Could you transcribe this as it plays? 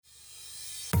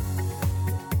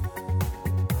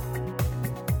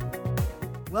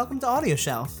Welcome to Audio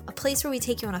Shelf. A place where we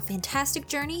take you on a fantastic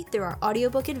journey through our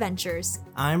audiobook adventures.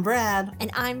 I'm Brad. And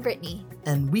I'm Brittany.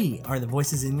 And we are the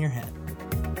voices in your head.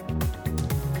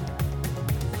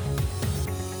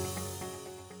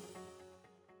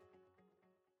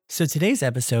 So today's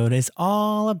episode is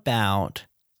all about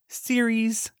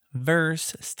series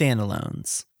versus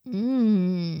standalones.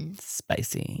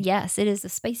 Spicy. Yes, it is a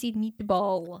spicy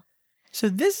meatball. So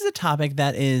this is a topic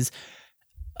that is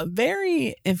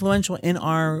very influential in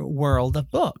our world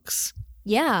of books.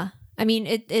 Yeah. I mean,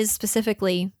 it is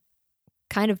specifically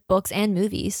kind of books and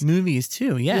movies. Movies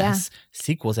too, yes. Yeah.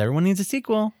 Sequels. Everyone needs a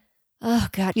sequel. Oh,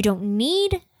 God. You don't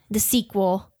need the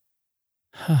sequel.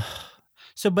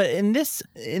 So, but in this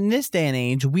day and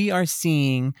age, we are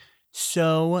seeing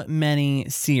so many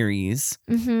series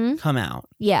come out.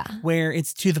 Yeah. Where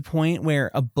it's to the point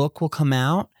where a book will come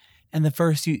out and the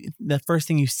first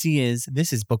thing you see is,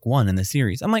 this is book one in the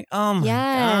series. I'm like, oh my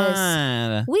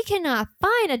God. We cannot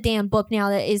find a damn book now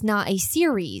that is not a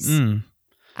series.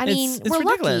 I mean, we're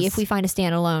ridiculous. lucky if we find a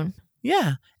standalone.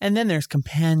 Yeah. And then there's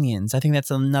companions. I think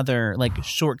that's another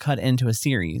shortcut into a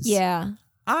series. Yeah.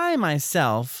 I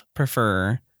myself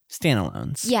prefer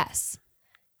standalones. Yes.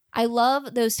 I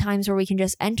love those times where we can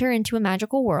just enter into a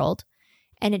magical world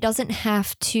and it doesn't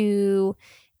have to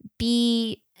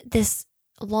be this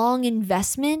long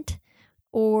investment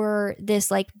or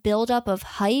this buildup of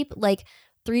hype, like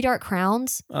Three Dark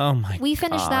Crowns. Oh my God. We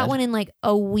finished that one in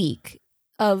a week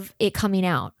of it coming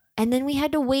out. And then we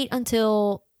had to wait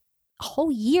until a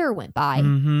whole year went by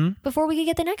before we could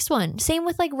get the next one. Same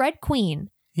with Red Queen.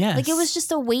 Yes. It was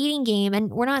just a waiting game. And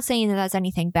we're not saying that that's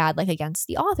anything bad, against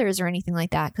the authors or anything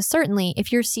like that. Because certainly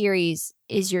if your series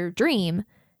is your dream,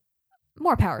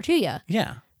 more power to you.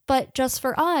 Yeah. But just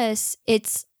for us,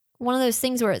 it's one of those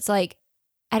things where it's at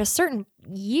a certain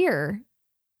year,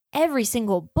 every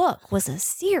single book was a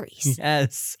series.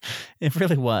 Yes, it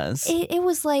really was. It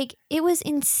was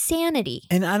insanity.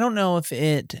 And I don't know if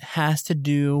it has to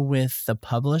do with the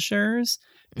publishers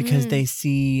because they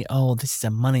see, oh, this is a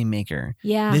moneymaker.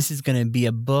 Yeah. This is going to be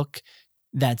a book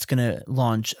that's going to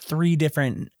launch 3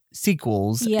 different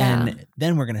sequels. Yeah. And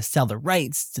then we're going to sell the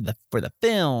rights for the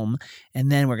film. And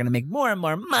then we're going to make more and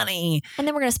more money. And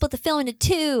then we're going to split the film into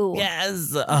 2.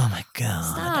 Yes. Oh my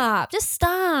God. Stop. Just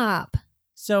stop.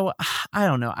 So I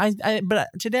don't know. But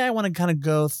today I want to kind of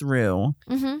go through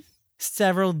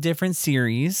several different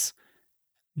series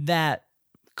that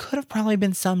could have probably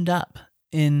been summed up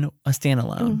in a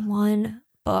standalone. In one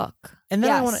book. And then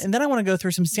I want to go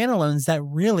through some standalones that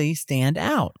really stand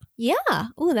out. Yeah.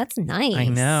 Ooh, that's nice. I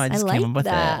know. I just came up with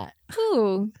that.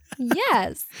 Ooh,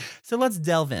 yes. So let's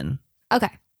delve in. Okay.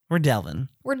 We're delving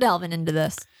into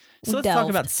this. So let's talk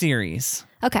about series.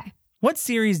 Okay. What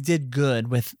series did good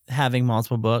with having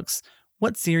multiple books?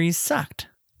 What series sucked?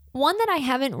 One that I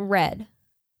haven't read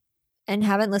and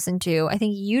haven't listened to, I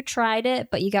think you tried it,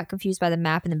 but you got confused by the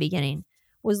map in the beginning,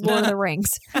 was Lord of the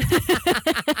Rings.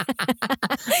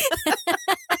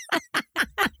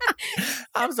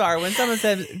 I'm sorry. When someone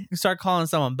said, start calling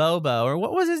someone Bobo, or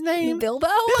what was his name? Bilbo?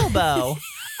 Bilbo.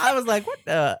 I was like, what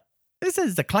the? This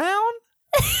is the clown?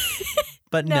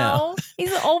 But no.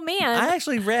 He's an old man. I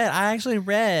actually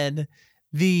read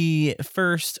the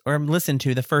first, or listened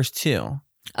to the first 2.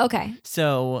 Okay.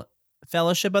 So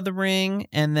Fellowship of the Ring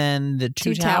and then the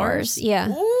Two Towers. Yeah.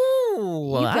 Ooh.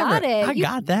 You got it. I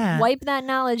got that. Wipe that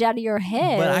knowledge out of your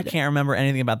head. But I can't remember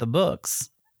anything about the books.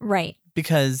 Right.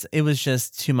 Because it was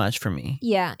just too much for me.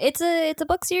 Yeah. It's a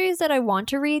book series that I want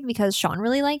to read because Sean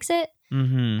really likes it.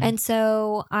 And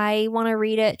so I want to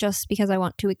read it just because I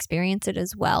want to experience it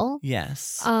as well.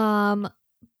 Yes.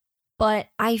 But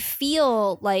I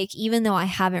feel like even though I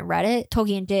haven't read it,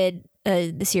 Tolkien did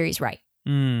the series right.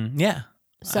 Yeah.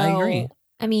 So, I agree.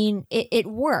 I mean, it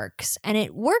works. And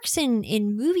it works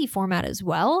in movie format as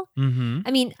well.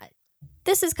 I mean,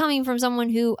 this is coming from someone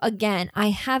who, again,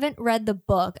 I haven't read the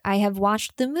book. I have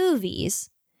watched the movies.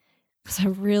 Because I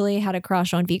really had a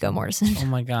crush on Viggo Mortensen. Oh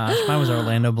my gosh. Mine was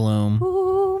Orlando Bloom.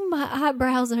 Ooh, my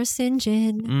eyebrows are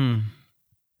singeing.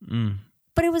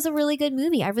 But it was a really good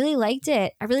movie. I really liked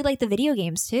it. I really liked the video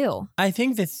games too. I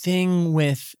think the thing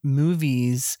with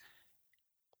movies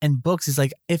and books is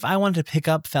if I wanted to pick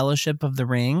up Fellowship of the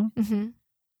Ring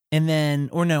and then,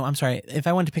 or no, I'm sorry. If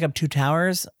I wanted to pick up Two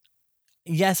Towers,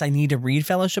 yes, I need to read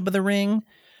Fellowship of the Ring,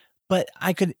 but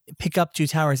I could pick up Two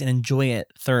Towers and enjoy it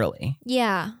thoroughly.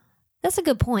 Yeah. That's a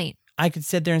good point. I could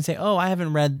sit there and say, oh, I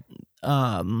haven't read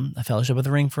A Fellowship of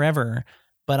the Ring forever,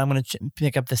 but I'm going to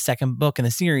pick up the second book in the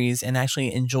series and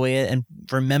actually enjoy it and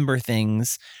remember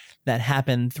things that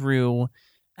happen through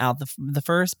out the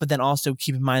first, but then also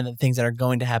keep in mind the things that are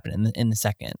going to happen in the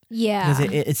second. Yeah.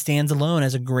 Because it stands alone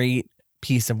as a great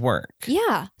piece of work.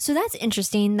 Yeah. So that's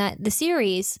interesting that the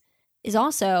series is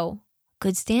also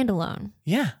good standalone.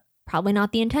 Yeah. Probably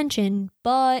not the intention,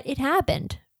 but it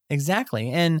happened.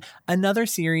 Exactly. And another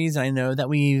series, I know that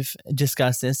we've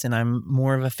discussed this and I'm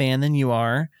more of a fan than you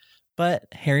are, but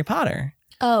Harry Potter.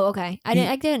 Oh, okay.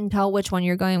 I didn't tell which one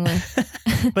you're going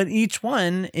with. But each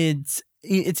one, it's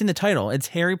in the title. It's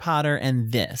Harry Potter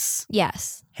and this.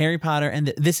 Yes. Harry Potter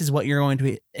and this is what you're going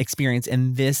to experience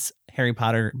in this Harry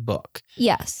Potter book.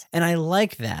 Yes. And I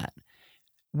like that.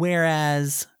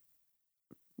 Whereas,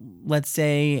 let's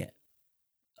say,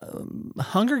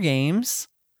 Hunger Games.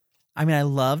 I mean, I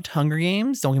loved Hunger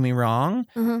Games. Don't get me wrong.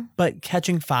 Mm-hmm. But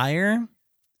Catching Fire,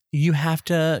 you have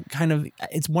to kind of,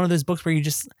 it's one of those books where you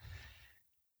just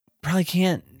probably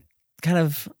can't kind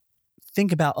of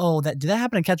think about, did that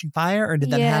happen in Catching Fire or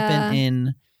did that happen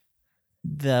in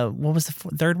what was the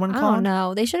third one called? I don't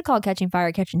know. They should have called Catching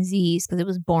Fire Catching Z's because it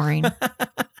was boring.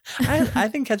 I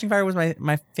think Catching Fire was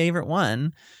my favorite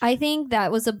one. I think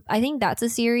that's a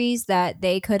series that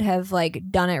they could have like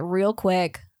done it real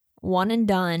quick. One and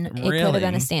done. Really? It could have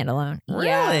been a standalone.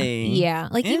 Really? Yeah.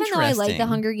 Like even though I like the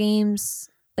Hunger Games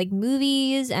like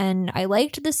movies and I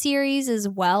liked the series as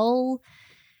well,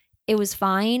 it was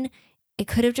fine. It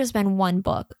could have just been one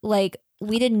book. Like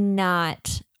we did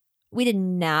not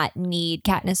need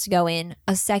Katniss to go in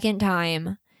a second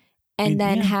time and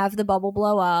then have the bubble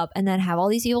blow up and then have all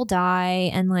these people die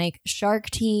and like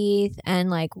shark teeth and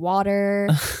like water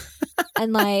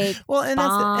and like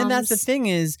that's the thing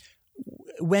is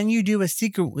when you do a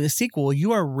sequel,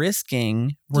 you are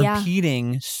risking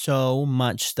repeating so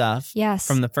much stuff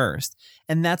from the first.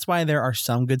 And that's why there are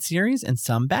some good series and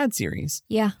some bad series.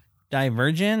 Yeah.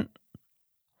 Divergent,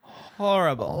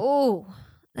 horrible. Oh,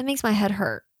 that makes my head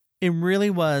hurt. It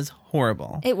really was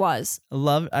horrible. It was.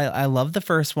 I love the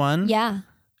first one. Yeah.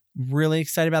 Really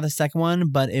excited about the second one,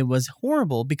 but it was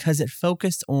horrible because it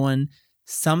focused on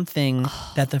something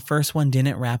that the first one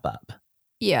didn't wrap up.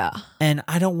 Yeah. And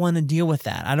I don't want to deal with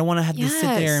that. I don't want to have to sit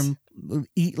there and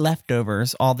eat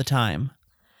leftovers all the time.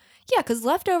 Yeah, because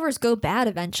leftovers go bad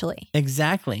eventually.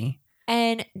 Exactly.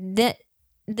 And the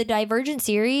Divergent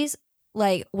series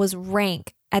like was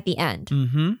rank at the end.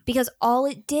 Mm-hmm. Because all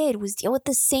it did was deal with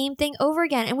the same thing over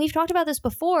again. And we've talked about this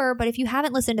before, but if you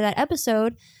haven't listened to that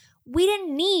episode, we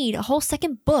didn't need a whole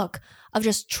second book of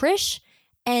just Trish.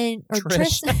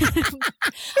 Trish.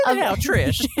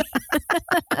 Trish.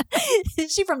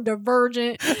 Is she from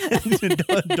Divergent?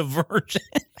 Divergent.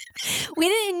 We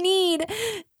didn't need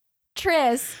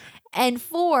Triss and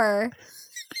 4.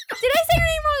 Did I say your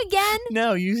name wrong again?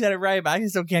 No, you said it right, but I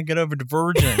still can't get over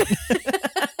Divergent.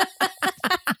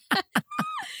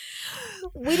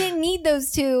 We didn't need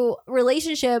those two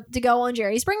relationship to go on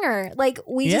Jerry Springer. Like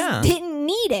we just didn't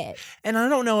need it. And I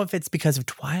don't know if it's because of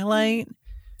Twilight.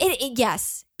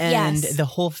 Yes. And the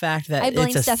whole fact that I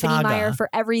blame Stephenie saga. Meyer for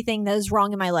everything that is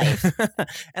wrong in my life.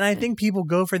 And I think people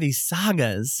go for these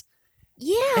sagas.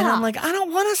 Yeah. And I'm like, I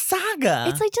don't want a saga.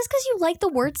 It's like just because you like the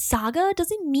word saga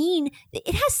doesn't mean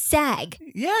it has sag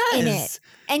in it.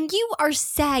 And you are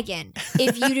sagging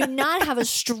if you do not have a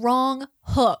strong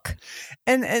hook.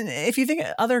 And if you think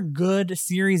of other good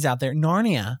series out there,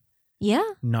 Narnia. Yeah.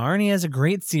 Narnia is a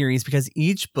great series because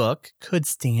each book could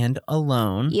stand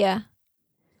alone. Yeah.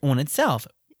 On itself.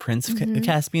 Prince of the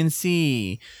Caspian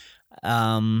Sea,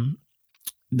 the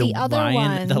other Lion,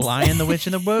 ones. The Lion, the Witch,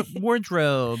 and the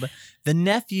Wardrobe, the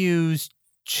Nephew's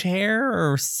Chair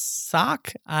or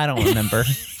Sock. I don't remember.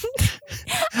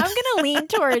 I'm gonna lean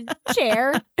toward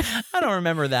chair. I don't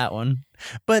remember that one,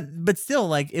 but still,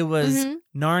 like it was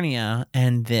Narnia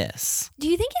and this. Do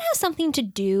you think it has something to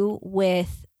do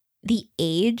with the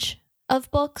age of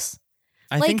books?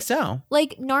 I think so.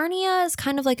 Like Narnia is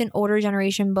kind of like an older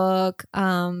generation book.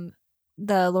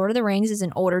 The Lord of the Rings is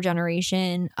an older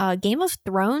generation. Game of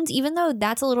Thrones, even though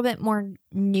that's a little bit more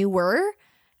newer,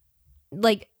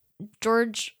 like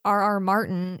George R.R.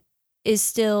 Martin is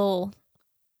still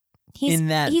he's in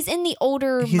the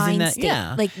older mind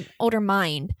state, like older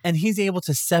mind, and he's able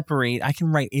to separate. I can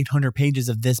write 800 pages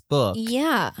of this book,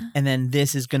 and then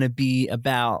this is going to be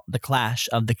about the clash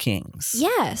of the kings,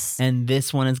 and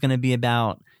this one is going to be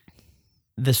about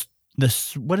the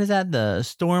what is that? The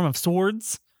Storm of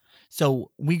Swords.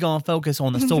 So we gonna focus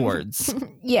on the swords.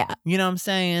 Yeah. You know what I'm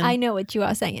saying? I know what you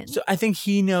are saying. So I think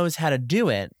he knows how to do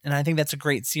it. And I think that's a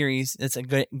great series. It's a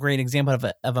great example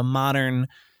of a modern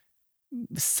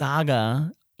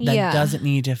saga that doesn't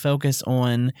need to focus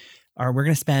on, or we're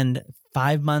going to spend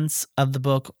 5 months of the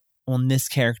book on this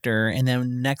character, and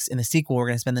then next in the sequel, we're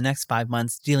going to spend the next 5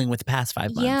 months dealing with the past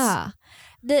 5 months. Yeah.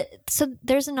 So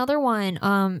there's another one,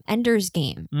 Ender's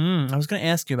Game. I was going to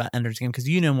ask you about Ender's Game because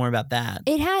you know more about that.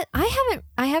 I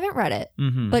haven't read it,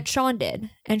 but Sean did,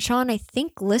 and Sean I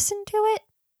think listened to it.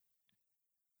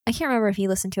 I can't remember if he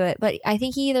listened to it, but I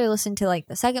think he either listened to like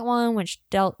the second one, which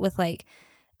dealt with like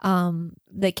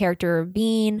the character of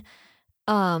Bean,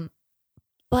 but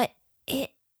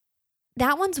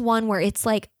that one's one where it's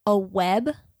like a web.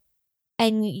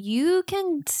 And you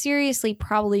can seriously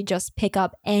probably just pick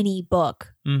up any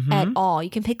book at all.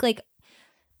 You can pick like,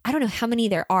 I don't know how many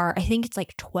there are. I think it's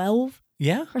like 12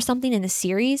 or something in the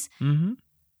series. And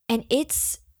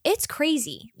it's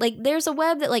crazy. Like there's a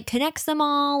web that like connects them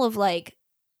all of like,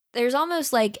 there's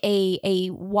almost like a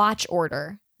watch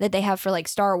order that they have for like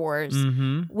Star Wars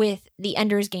with the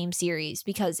Ender's Game series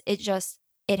because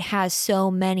it has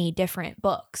so many different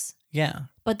books. Yeah.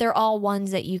 But they're all ones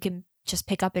that you can just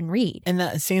pick up and read. And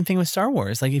that same thing with Star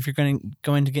Wars. Like if you're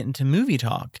going to get into movie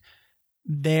talk,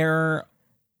 there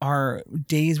are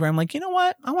days where I'm like, you know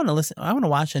what? I want to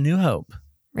watch A New Hope.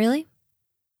 Really?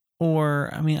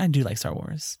 Or, I mean, I do like Star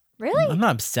Wars. Really? I'm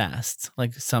not obsessed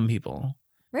like some people.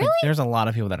 Really? Like, there's a lot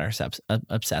of people that are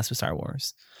obsessed with Star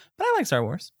Wars. But I like Star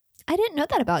Wars. I didn't know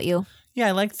that about you. Yeah,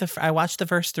 I watched the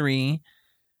first 3.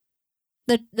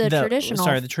 The traditional.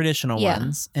 Sorry, the traditional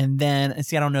ones. And then,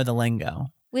 I don't know the lingo.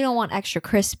 We don't want extra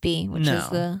crispy, which is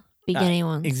the beginning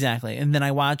ones. Exactly. And then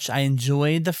I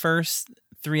enjoyed the first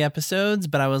 3 episodes,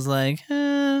 but I was like,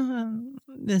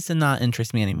 this did not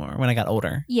interest me anymore when I got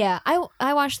older. Yeah.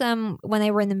 I watched them when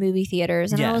they were in the movie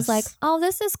theaters, and I was like, oh,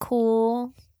 this is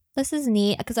cool. This is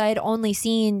neat. Because I had only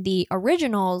seen the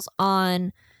originals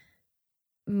on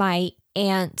my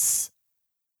aunt's,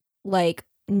 like,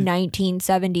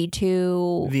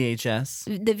 1972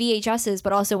 VHS. The VHSs,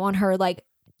 but also on her, like,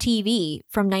 TV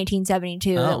from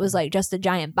 1972 that was like just a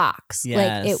giant box.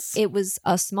 Yes. Like it was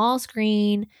a small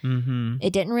screen.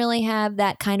 It didn't really have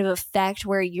that kind of effect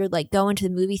where you're like going to the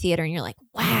movie theater and you're like,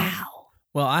 wow.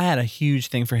 Well, I had a huge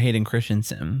thing for Hayden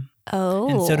Christensen. Oh.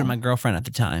 And so did my girlfriend at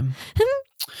the time.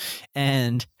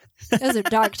 And those are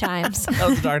dark times. That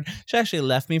was dark. She actually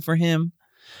left me for him.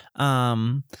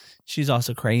 She's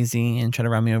also crazy and tried to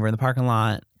run me over in the parking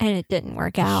lot. And it didn't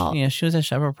work out. Yeah, she was a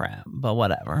shepherd prat, but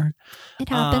whatever. It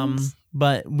happens.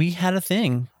 But we had a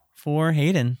thing for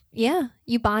Hayden. Yeah,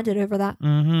 you bonded over that.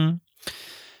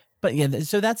 But yeah,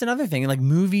 so that's another thing. Like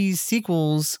movies,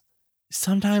 sequels,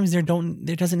 sometimes there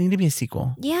doesn't need to be a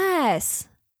sequel. Yes.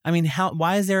 I mean,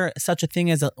 why is there such a thing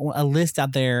as a list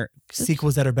out there,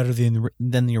 sequels that are better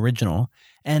than the original?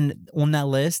 And on that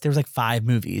list, there was like 5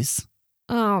 movies.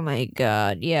 Oh my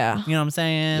God. Yeah. You know what I'm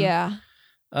saying? Yeah.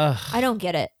 Ugh. I don't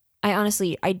get it. I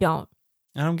don't.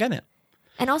 I don't get it.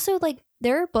 And also, like,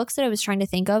 there are books that I was trying to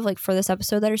think of, like, for this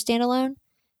episode that are standalone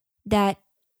that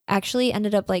actually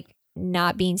ended up, like,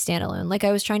 not being standalone. Like,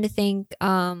 I was trying to think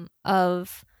of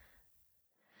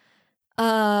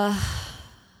not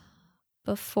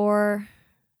Before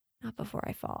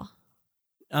I Fall.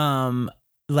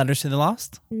 Letters to the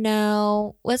Lost?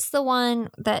 No. What's the one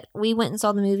that we went and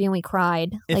saw the movie and we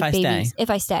cried? If I Stay. If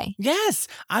I Stay. Yes.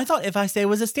 I thought If I Stay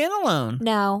was a standalone.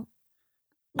 No.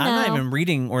 I'm not even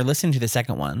reading or listening to the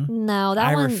second one. No,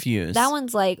 I refuse. That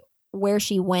one's like Where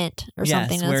She Went or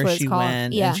something. That's where what it's she called.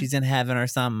 went and she's in heaven or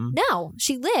something. No,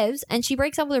 she lives and she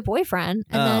breaks up with her boyfriend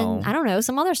and then I don't know,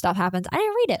 some other stuff happens. I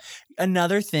didn't read it.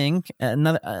 Another thing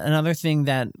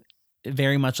that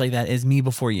very much like that is Me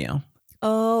Before You.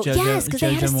 Oh, yes, because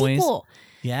they had a sequel.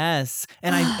 Yes.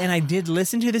 And I did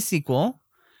listen to the sequel.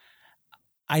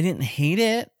 I didn't hate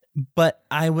it, but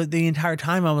the entire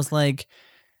time I was like,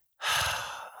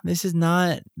 this is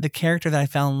not the character that I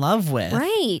fell in love with.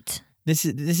 Right. This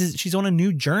is she's on a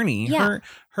new journey. Yeah.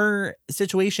 Her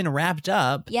situation wrapped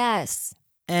up. Yes.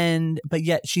 But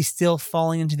yet she's still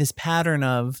falling into this pattern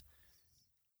of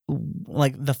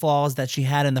like the flaws that she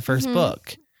had in the first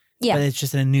book. Yeah. But it's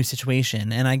just in a new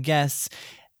situation. And I guess,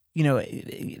 you know,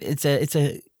 it's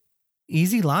a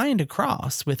easy line to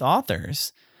cross with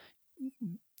authors.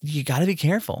 You got to be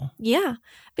careful. Yeah.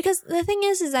 Because the thing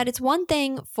is that it's one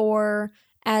thing for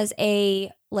as a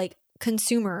like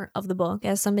consumer of the book,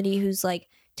 as somebody who's like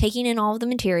taking in all of the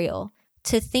material,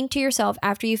 to think to yourself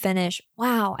after you finish,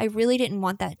 wow, I really didn't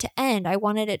want that to end. I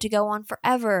wanted it to go on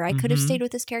forever. I could have stayed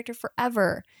with this character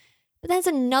forever. But that's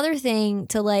another thing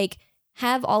to like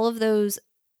have all of those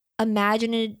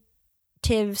imaginative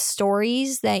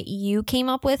stories that you came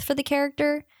up with for the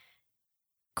character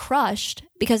crushed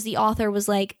because the author was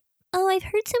like, oh, I've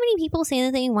heard so many people say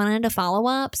that they wanted a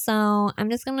follow-up, so I'm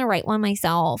just going to write one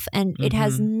myself. And it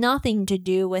has nothing to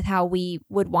do with how we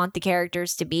would want the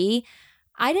characters to be.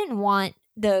 I didn't want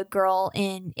the girl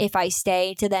in If I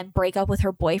Stay to then break up with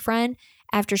her boyfriend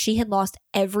after she had lost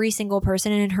every single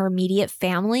person in her immediate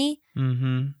family.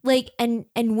 Like, and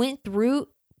went through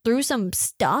some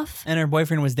stuff. And her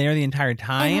boyfriend was there the entire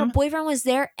time. And her boyfriend was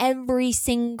there every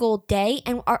single day.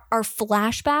 And our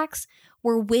flashbacks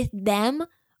were with them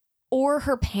or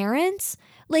her parents.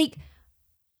 Like,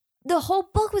 the whole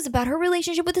book was about her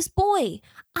relationship with this boy.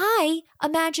 I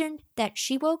imagined that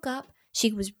she woke up,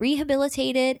 she was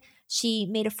rehabilitated, she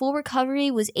made a full recovery,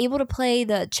 was able to play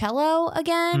the cello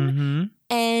again,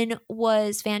 and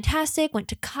was fantastic, went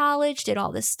to college, did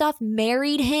all this stuff,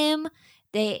 married him.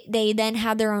 They then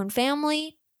had their own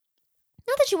family.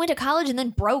 Not that she went to college and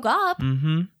then broke up.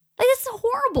 Like, that's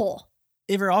horrible.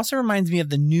 It also reminds me of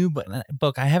the new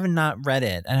book. I have not read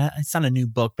it. It's not a new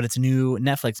book, but it's a new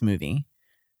Netflix movie.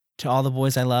 To All the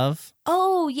Boys I Love.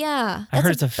 Oh, yeah. I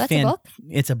heard that's a book?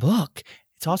 It's a book.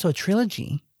 It's also a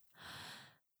trilogy.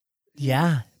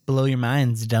 Yeah. Blow your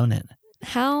minds, don't it?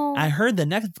 How? I heard the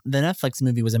Netflix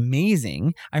movie was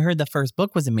amazing. I heard the first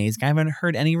book was amazing. I haven't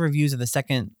heard any reviews of the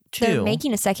second two. They're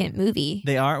making a second movie.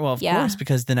 They are? Well, of course,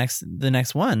 because the next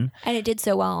one. And it did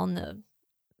so well on the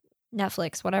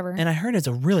Netflix, whatever. And I heard it's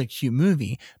a really cute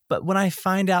movie. But when I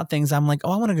find out things, I'm like,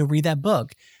 oh, I want to go read that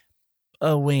book.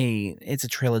 Oh, wait, it's a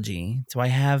trilogy. So I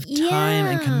have time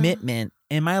and commitment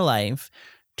in my life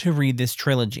to read this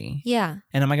trilogy. Yeah.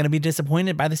 And am I going to be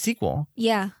disappointed by the sequel?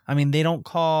 Yeah. I mean, they don't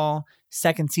call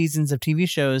second seasons of TV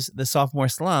shows the sophomore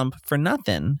slump for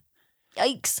nothing.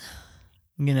 Yikes.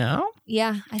 You know?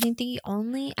 Yeah. I think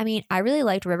I really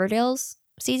liked Riverdale's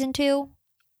season 2,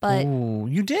 but. Ooh,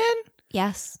 you did?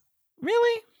 Yes.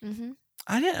 Really?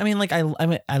 I didn't. I mean, like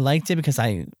I liked it because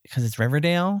it's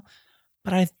Riverdale,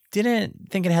 but I didn't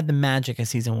think it had the magic of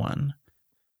season 1.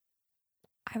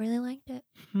 I really liked it.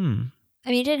 I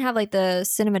mean, it didn't have like the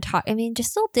cinematography. I mean, just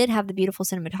still did have the beautiful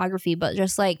cinematography, but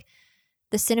just like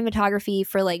the cinematography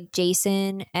for like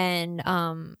Jason and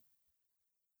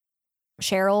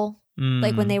Cheryl,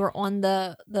 like when they were on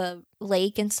the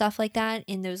lake and stuff like that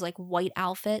in those like white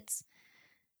outfits.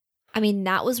 I mean,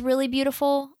 that was really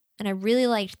beautiful, and I really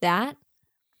liked that.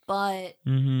 But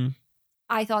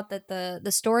I thought that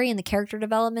the story and the character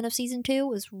development of season 2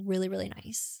 was really, really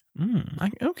nice.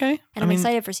 Okay. And I'm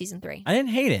excited for season 3. I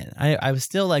didn't hate it. I was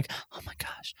still like, oh my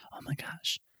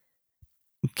gosh.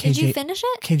 Did you finish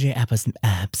it? KJ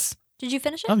Apps. Did you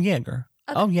finish it? Oh, yeah, girl.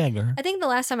 Okay. Oh, yeah, girl. I think the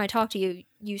last time I talked to you,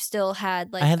 you still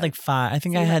had like. I had like 5. I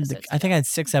think I had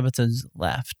 6 episodes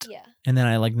left. Yeah. And then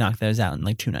I like knocked those out in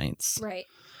like 2 nights. Right.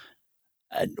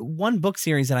 One book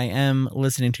series that I am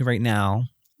listening to right now,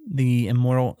 the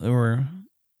Mortal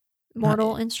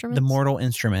Instruments. The Mortal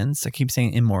Instruments. I keep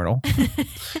saying immortal,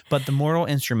 but the Mortal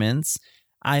Instruments.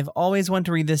 I've always wanted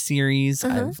to read this series.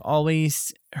 I've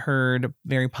always heard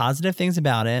very positive things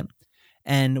about it,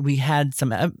 and we had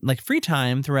some like free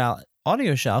time throughout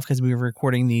Audio Shelf because we were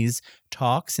recording these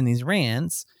talks and these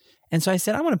rants, and so I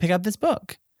said I want to pick up this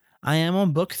book. I am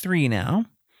on book 3 now,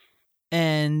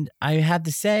 and I have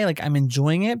to say, like, I'm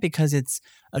enjoying it because it's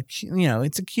a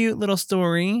cute little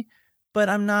story. But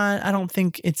I don't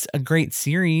think it's a great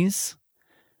series.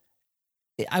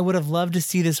 I would have loved to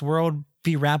see this world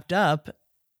be wrapped up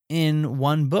in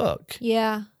one book.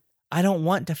 Yeah. I don't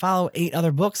want to follow 8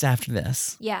 other books after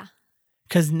this. Yeah.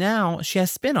 Because now she has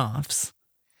spin-offs.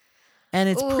 And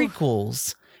it's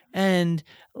prequels. And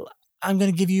I'm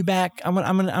going to give you back. I'm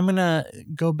going to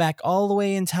go back all the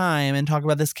way in time and talk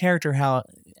about this character, how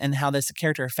this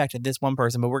character affected this one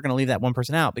person, but we're going to leave that one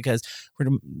person out because we're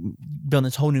building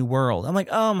this whole new world. I'm like,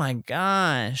 oh my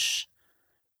gosh.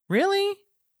 Really?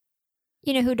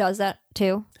 You know who does that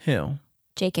too? Who?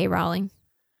 J.K. Rowling.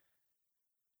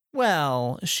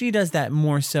 Well, she does that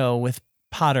more so with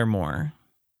Pottermore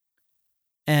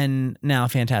and now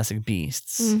Fantastic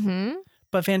Beasts.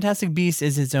 But Fantastic Beasts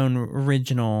is its own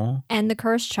original. And The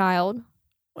Cursed Child.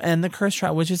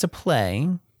 Which is a play.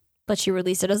 But she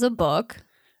released it as a book.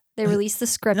 They released the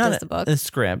script as the book. A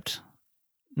script,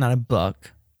 not a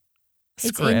book.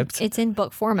 Script. It's in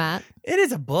book format. It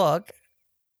is a book.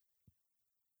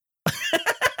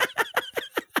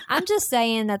 I'm just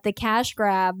saying that the cash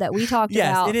grab that we talked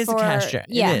about. Yes, it is a cash grab.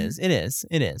 Yeah. It is.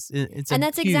 And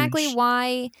that's exactly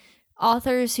why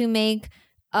authors who make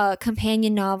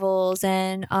companion novels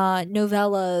and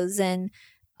novellas and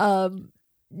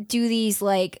do these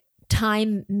like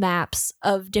time maps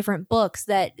of different books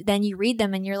that then you read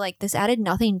them and you're like, this added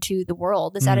nothing to the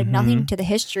world. This added nothing to the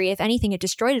history. If anything, it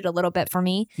destroyed it a little bit for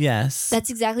me. Yes. That's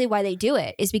exactly why they do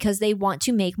it, is because they want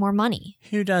to make more money.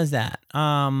 Who does that?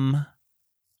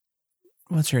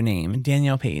 What's her name?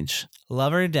 Danielle Page.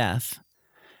 Love her to death.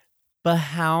 But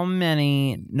how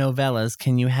many novellas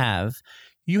can you have?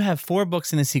 You have 4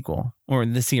 books in the sequel or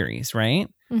the series, right?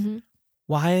 Mm-hmm.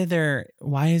 Why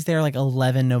is there like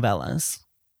 11 novellas?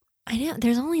 I know.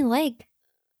 There's only like,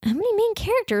 how many main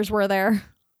characters were there?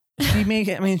 I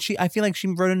feel like she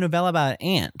wrote a novella about an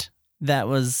ant that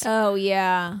was Oh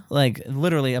yeah. like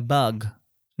literally a bug,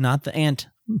 not the ant.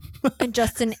 And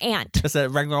just an ant. Just a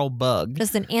regular old bug.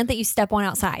 Just an ant that you step on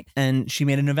outside. And she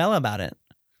made a novella about it.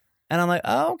 And I'm like,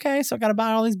 oh, okay, so I got to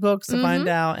buy all these books to find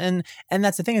out. And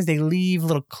that's the thing, is they leave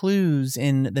little clues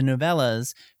in the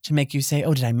novellas to make you say,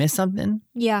 oh, did I miss something?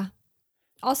 Yeah.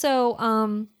 Also,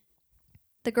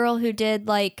 the girl who did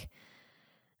like,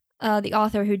 the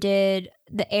author who did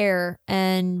The Heir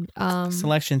and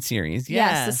Selection series.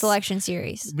 Yes, the Selection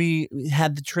series. We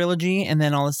had the trilogy, and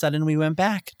then all of a sudden we went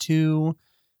back to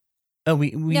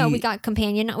we got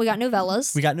companion. We got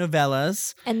novellas. We got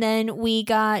novellas, and then we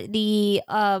got the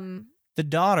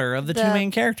daughter of the 2 main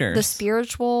characters. The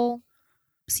spiritual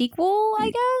sequel,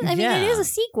 I guess. I mean, it is a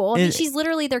sequel. I mean, she's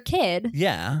literally their kid.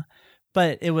 Yeah,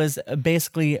 but it was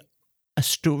basically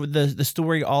the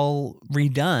story all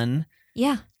redone.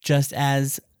 Yeah, just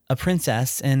as a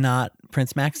princess and not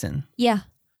Prince Maxon. Yeah.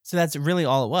 So that's really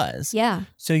all it was. Yeah.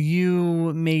 So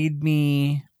you made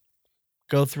me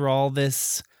go through all the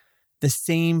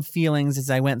same feelings as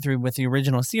I went through with the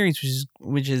original series,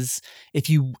 which is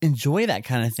if you enjoy that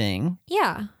kind of thing.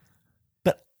 Yeah.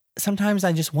 But sometimes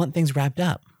I just want things wrapped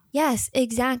up. Yes,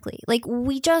 exactly. Like,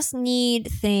 we just need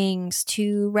things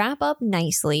to wrap up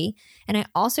nicely. And I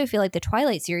also feel like the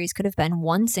Twilight series could have been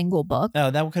one single book.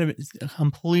 Oh, that could have been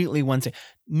completely one single.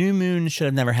 New Moon should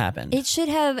have never happened. It should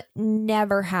have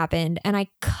never happened. And I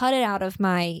cut it out of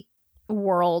my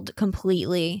world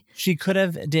completely. She could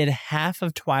have did half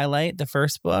of Twilight, the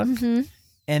first book,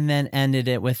 and then ended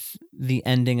it with the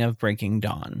ending of Breaking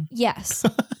Dawn. Yes.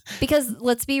 Because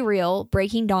let's be real,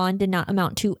 Breaking Dawn did not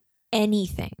amount to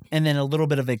anything. And then a little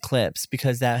bit of Eclipse,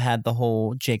 because that had the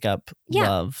whole Jacob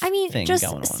love thing just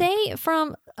going on. Say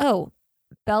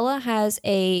Bella has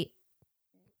a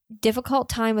difficult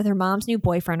time with her mom's new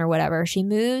boyfriend or whatever. She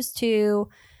moves to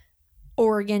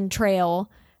Oregon Trail.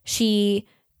 She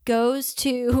goes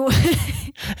to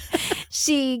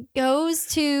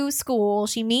school.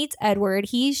 She meets Edward.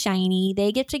 He's shiny.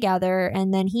 They get together,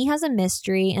 and then he has a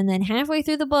mystery, and then halfway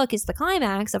through the book is the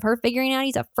climax of her figuring out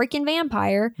he's a freaking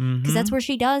vampire, because that's where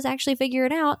she does actually figure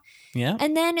it out. Yeah.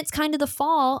 And then it's kind of the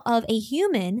fall of a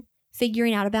human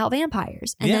figuring out about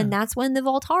vampires, and then that's when the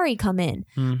Volturi come in.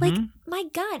 Like, my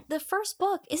God, the first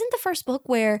book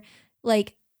where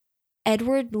like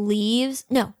Edward leaves.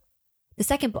 No, the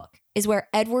second book is where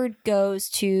Edward goes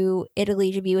to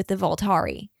Italy to be with the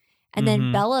Volturi. And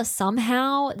then Bella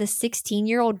somehow, the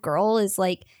 16-year-old girl, is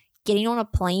like getting on a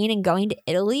plane and going to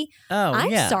Italy. Oh,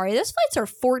 I'm sorry. Those flights are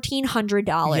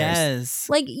 $1,400. Yes.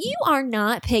 Like, you are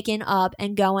not picking up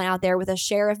and going out there with a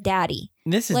sheriff daddy.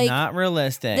 This is not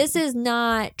realistic. This is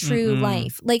not true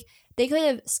life. Like, they could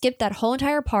have skipped that whole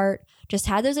entire part, just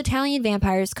had those Italian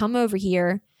vampires come over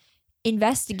here,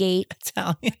 investigate.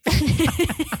 Italian.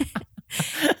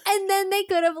 And then they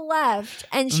could have left,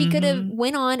 and she could have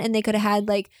went on, and they could have had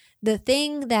like the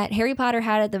thing that Harry Potter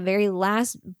had at the very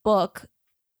last book,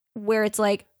 where it's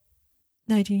like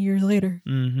 19 years later.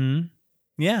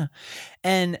 Yeah.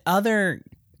 And other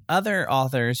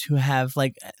authors who have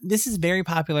like, this is very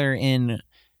popular in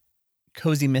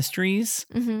cozy mysteries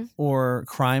or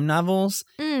crime novels,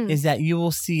 is that you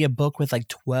will see a book with like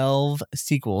 12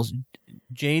 sequels.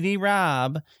 J.D.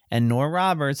 Robb and Nora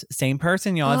Roberts, same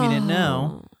person, y'all, if you didn't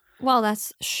know. Well,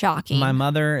 that's shocking. My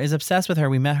mother is obsessed with her.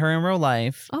 We met her in real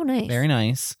life. Oh, nice. Very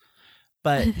nice.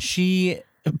 But she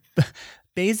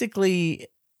basically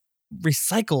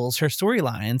recycles her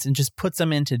storylines and just puts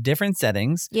them into different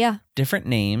settings, different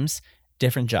names,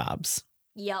 different jobs.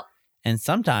 Yep. And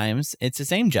sometimes it's the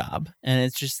same job, and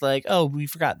it's just like, oh, we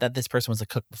forgot that this person was a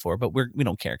cook before, but we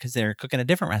don't care because they're cooking a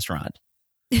different restaurant.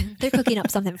 They're cooking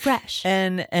up something fresh.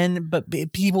 But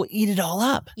people eat it all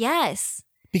up. Yes.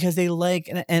 Because they like,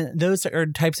 and those are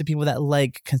types of people that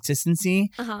like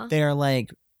consistency. They are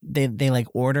like, they like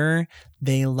order.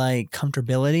 They like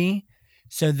comfortability.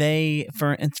 So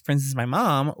for instance, my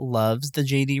mom loves the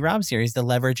J.D. Robb series, The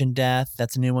Leverage in Death.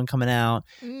 That's a new one coming out.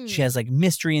 She has like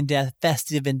Mystery in Death,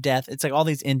 Festive in Death. It's like all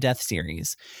these in-death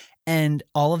series. And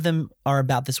all of them are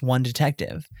about this one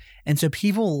detective. And so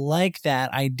people like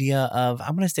that idea of,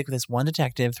 I'm going to stick with this one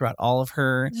detective throughout all of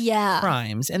her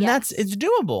crimes. And it's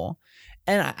doable.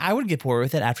 And I would get bored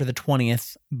with it after the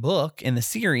 20th book in the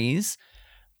series.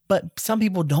 But some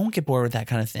people don't get bored with that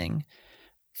kind of thing.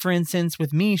 For instance,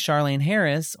 with me, Charlaine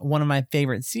Harris, one of my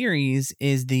favorite series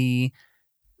is the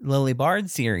Lily Bard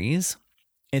series.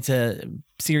 It's a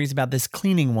series about this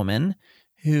cleaning woman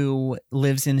who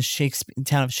lives in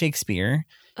town of Shakespeare.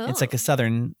 Oh. It's like a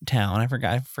southern town.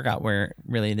 I forgot where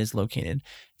really it is located.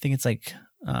 I think it's like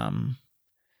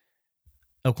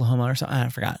Oklahoma or something. I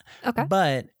forgot. Okay.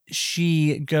 But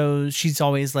she's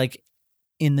always like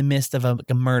in the midst of a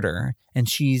murder, and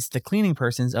she's the cleaning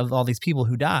persons of all these people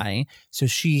who die. So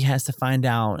she has to find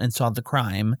out and solve the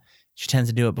crime. She tends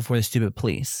to do it before the stupid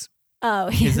police. Oh,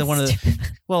 it's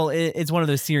one of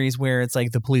those series where it's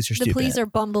like the police are stupid. The police are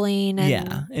bumbling.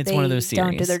 And it's one of those series.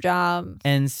 Don't do their job.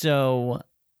 And so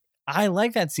I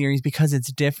like that series because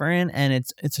it's different and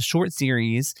it's a short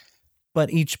series,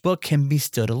 but each book can be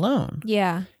stood alone.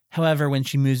 Yeah. However, when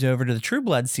she moves over to the True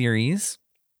Blood series,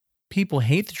 people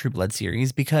hate the True Blood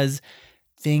series because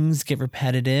things get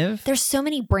repetitive. There's so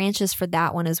many branches for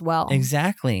that one as well.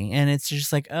 Exactly. And it's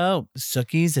just like, oh,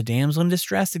 Sookie's a damsel in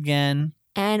distress again.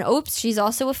 And oops, she's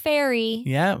also a fairy.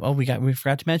 Yeah. Oh, we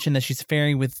forgot to mention that she's a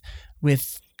fairy with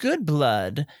good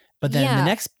blood. But then the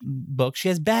next book she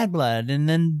has bad blood,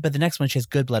 but the next one she has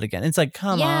good blood again. It's like,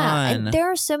 come on. And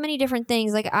there are so many different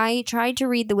things. Like I tried to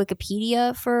read the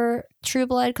Wikipedia for True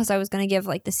Blood because I was going to give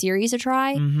like the series a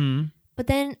try. Mm-hmm. But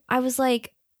then I was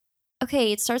like,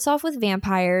 okay, it starts off with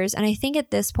vampires, and I think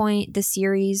at this point the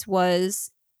series was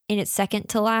in its second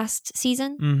to last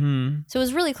season. Mm-hmm. So it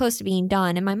was really close to being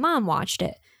done, and my mom watched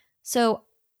it. So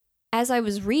as I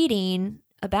was reading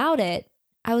about it,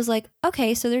 I was like,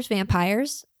 okay, so there's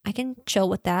vampires. I can chill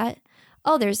with that.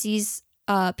 Oh, there's these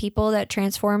people that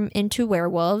transform into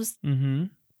werewolves. Mm-hmm.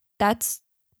 That's,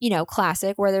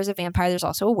 classic. Where there's a vampire, there's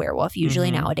also a werewolf,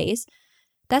 usually nowadays.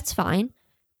 That's fine.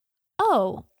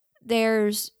 Oh,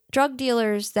 there's drug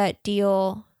dealers that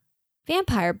deal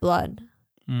vampire blood.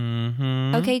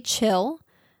 Mm-hmm. Okay, chill.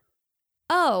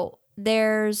 Oh,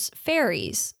 there's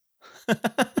fairies.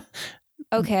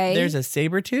 Okay. There's a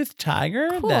saber-toothed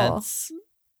tiger that's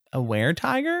a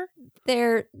were-tiger?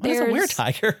 There's a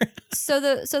were-tiger? so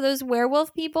those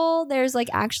werewolf people, there's like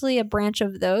actually a branch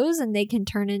of those, and they can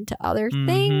turn into other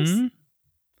things.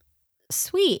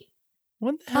 Sweet.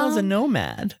 What the hell is a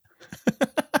nomad?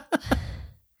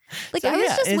 Like, I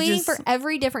was just waiting for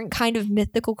every different kind of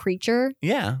mythical creature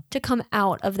to come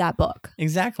out of that book.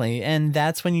 Exactly. And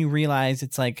that's when you realize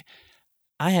it's like,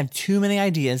 I have too many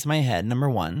ideas in my head, number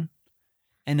one.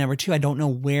 And number two, I don't know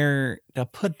where to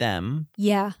put them.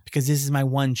 Yeah. Because this is my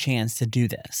one chance to do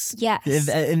this. Yes.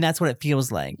 And that's what it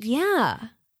feels like. Yeah.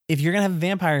 If you're going to have a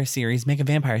vampire series, make a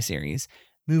vampire series.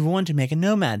 Move on to make a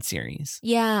nomad series.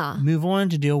 Yeah. Move on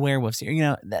to do a werewolf series.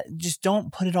 Just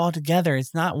don't put it all together.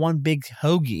 It's not one big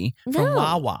hoagie from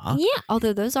Wawa. Yeah,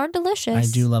 although those are delicious.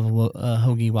 I do love a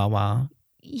hoagie Wawa.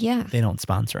 Yeah. They don't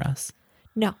sponsor us.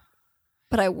 No.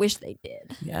 But I wish they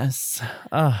did. Yes.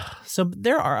 So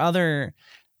there are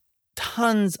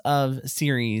tons of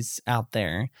series out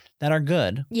there that are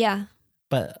good. Yeah.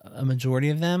 But a majority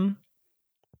of them,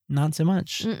 not so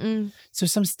much. Mm-mm. So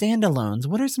some standalones.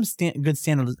 What are some good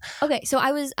standalones? Okay, so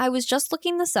I was just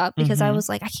looking this up because I was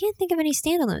like, I can't think of any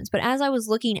standalones. But as I was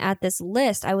looking at this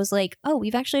list, I was like, oh,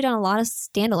 we've actually done a lot of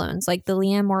standalones, like the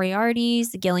Liane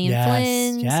Moriartys, the Gillian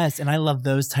Flynns. Yes, and I love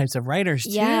those types of writers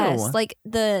too. Yes, like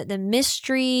the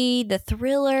mystery, the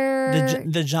thriller,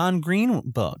 the John Green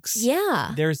books.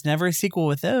 Yeah, there's never a sequel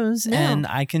with those, and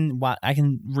I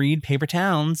can read Paper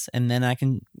Towns, and then I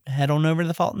can head on over to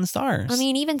The Fault in the Stars. I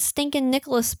mean, even stinking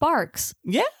Nicholas Sparks.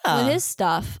 Yeah. With his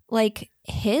stuff. Like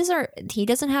he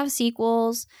doesn't have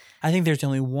sequels. I think there's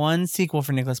only one sequel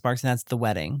for Nicholas Sparks, and that's The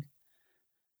Wedding.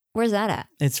 Where's that at?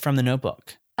 It's from The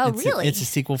Notebook. Oh, really? It's a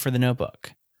sequel for The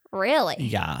Notebook. Really?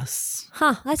 Yes.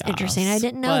 Huh, that's interesting. I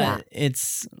didn't know that.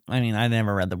 I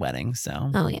never read The Wedding, so.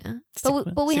 Oh, yeah.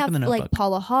 But we have like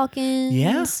Paula Hawkins.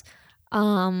 Yeah.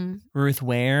 Ruth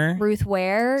Ware.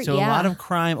 So a lot of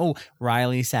crime. Oh,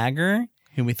 Riley Sager,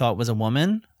 who we thought was a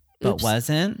woman, but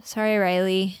wasn't. Sorry,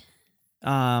 Riley.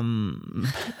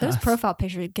 Those profile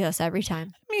pictures get us every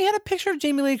time. We had a picture of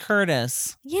Jamie Lee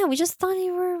Curtis. Yeah, we just thought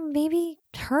you were maybe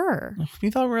her. We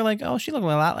thought we were like, oh, she looked a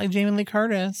lot like Jamie Lee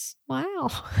Curtis. Wow.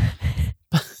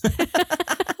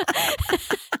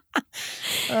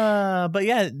 But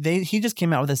yeah, he just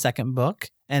came out with a second book,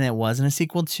 and it wasn't a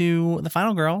sequel to The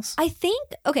Final Girls. I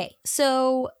think. Okay,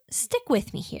 so stick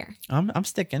with me here. I'm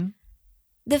sticking.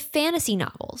 The fantasy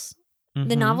novels.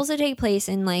 The novels that take place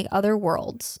in like other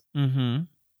worlds.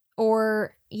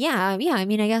 Or I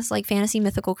mean, I guess like fantasy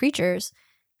mythical creatures,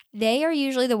 they are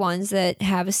usually the ones that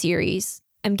have a series.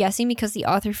 I'm guessing because the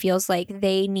author feels like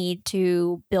they need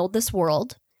to build this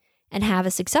world and have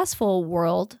a successful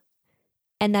world,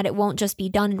 and that it won't just be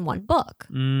done in one book.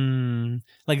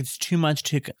 Like it's too much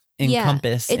to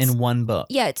encompass in one book.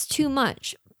 Yeah, it's too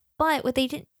much. But what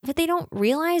they don't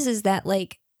realize is that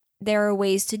like there are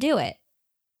ways to do it.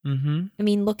 I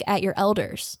mean, look at your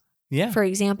elders. Yeah. For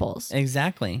examples.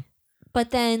 Exactly.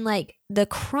 But then like the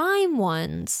crime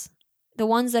ones, the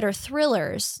ones that are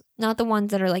thrillers, not the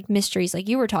ones that are like mysteries like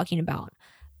you were talking about,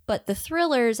 but the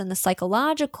thrillers and the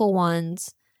psychological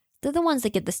ones, they're the ones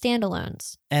that get the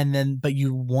standalones. And then, but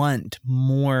you want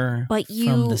more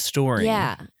from the story.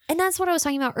 Yeah. And that's what I was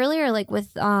talking about earlier, like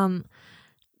with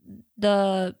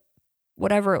the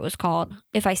whatever it was called,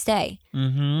 If I Stay,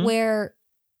 where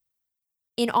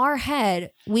in our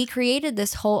head, we created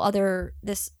this whole other,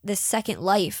 this second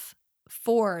life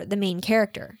for the main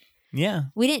character. Yeah.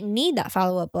 We didn't need that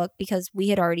follow-up book because we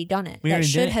had already done it. That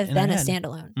should have been a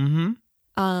standalone.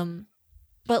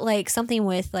 But like something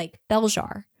with like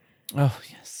Beljar. Oh,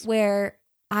 yes. Where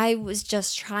I was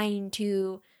just trying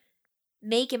to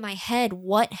make in my head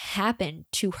what happened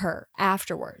to her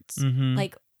afterwards.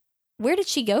 Like, where did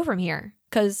she go from here?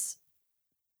 Because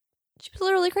she was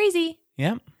literally crazy.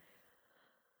 Yep.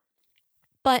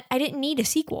 But I didn't need a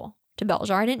sequel to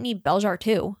Beljar. I didn't need Beljar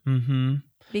 2.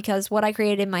 Because what I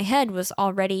created in my head was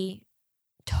already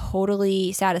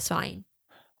totally satisfying.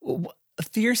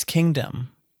 Fierce Kingdom.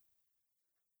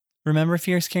 Remember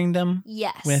Fierce Kingdom?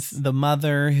 Yes. With the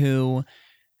mother who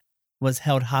was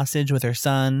held hostage with her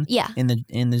son. Yeah.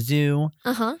 In the zoo.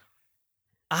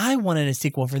 I wanted a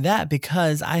sequel for that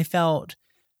because I felt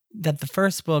that the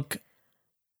first book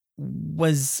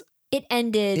was... It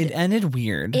ended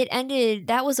weird.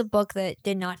 That was a book that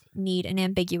did not need an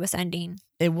ambiguous ending.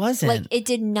 It wasn't. Like, it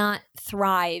did not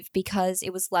thrive because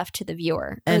it was left to the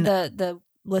viewer or the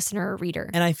listener or reader.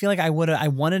 And I feel like I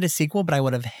wanted a sequel, but I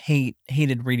would have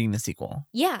hated reading the sequel.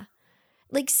 Yeah.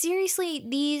 Like, seriously,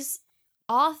 these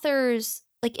authors,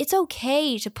 like, it's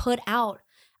okay to put out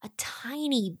a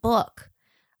tiny book.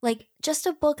 Like, just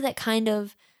a book that kind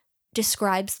of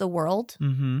describes the world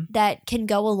that can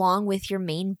go along with your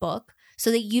main book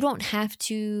so that you don't have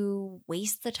to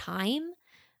waste the time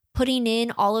putting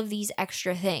in all of these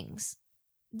extra things.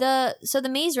 The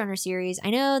Maze Runner series, I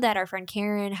know that our friend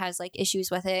Karen has like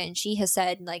issues with it and she has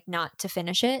said like not to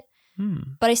finish it.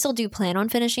 But I still do plan on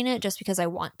finishing it just because I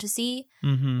want to see.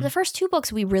 The first 2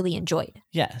 books we really enjoyed.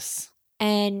 Yes.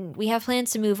 And we have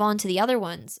plans to move on to the other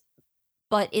ones.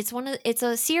 But it's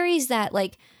a series that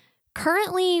like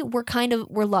currently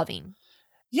we're loving.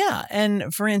 Yeah.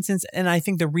 And for instance, and I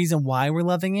think the reason why we're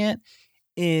loving it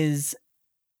is,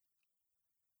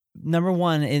 number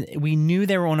one, we knew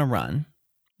they were on a run,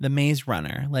 the Maze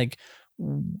Runner. Like,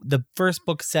 the first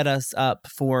book set us up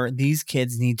for these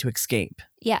kids need to escape.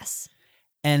 Yes.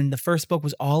 And the first book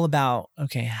was all about,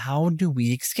 okay, how do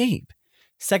we escape?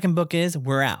 Second book is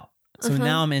we're out. So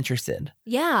now I'm interested.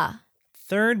 Yeah.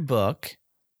 Third book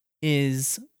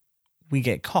is we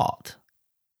get caught.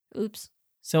 Oops.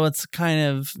 So it's kind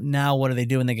of, now what do they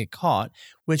do when they get caught?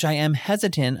 Which I am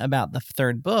hesitant about the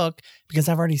third book because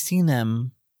I've already seen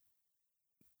them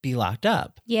be locked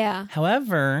up. Yeah.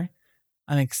 However,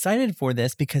 I'm excited for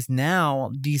this because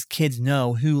now these kids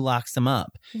know who locks them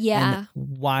up. Yeah. And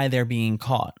why they're being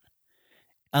caught.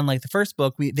 Unlike the first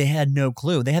book, they had no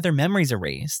clue. They had their memories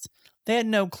erased. They had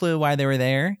no clue why they were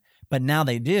there, but now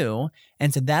they do.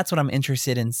 And so that's what I'm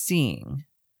interested in seeing.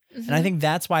 And I think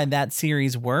that's why that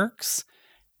series works.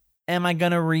 Am I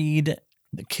going to read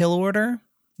The Kill Order,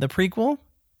 the prequel?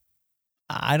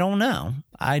 I don't know.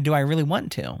 Do I really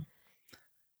want to?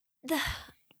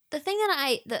 The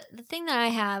thing that I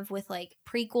have with like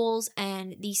prequels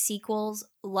and these sequels,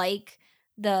 like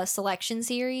the Selection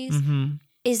series,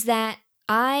 is that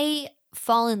I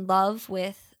fall in love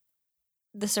with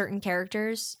the certain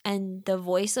characters and the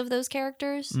voice of those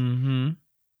characters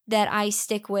that I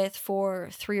stick with for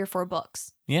 3 or 4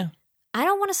 books. Yeah. I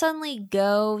don't want to suddenly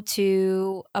go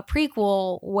to a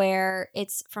prequel where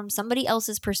it's from somebody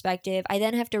else's perspective. I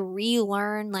then have to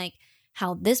relearn like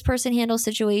how this person handles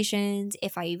situations,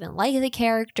 if I even like the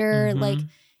character. Like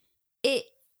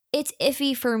it's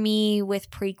iffy for me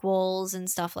with prequels and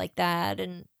stuff like that.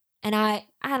 And I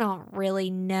don't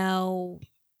really know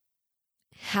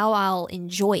how I'll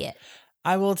enjoy it.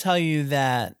 I will tell you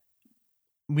that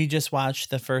we just watched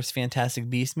the first Fantastic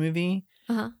Beasts movie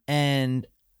and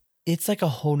it's like a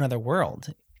whole nother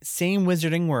world. Same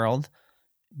wizarding world,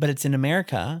 but it's in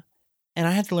America. And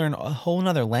I have to learn a whole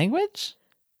nother language?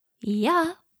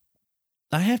 Yeah.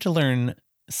 I have to learn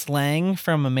slang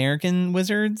from American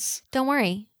wizards? Don't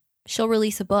worry. She'll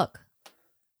release a book.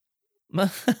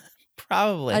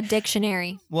 Probably. A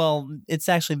dictionary. Well, it's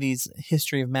actually these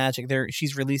history of magic.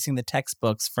 She's releasing the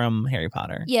textbooks from Harry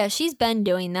Potter. Yeah, she's been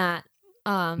doing that.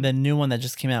 The new one that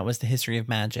just came out was the History of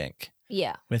Magic.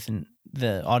 Yeah. With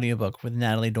the audiobook with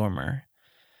Natalie Dormer.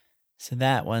 So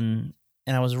that one,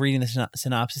 and I was reading the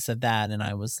synopsis of that, and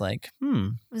I was like,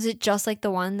 Was it just like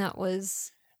the one that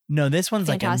was... No, this one's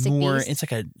Fantastic like a more, Beasts? it's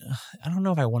like I don't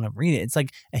know if I want to read it. It's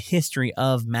like a history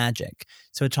of magic.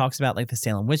 So it talks about like the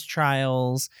Salem witch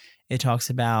trials. It talks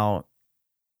about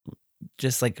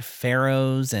just like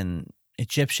pharaohs and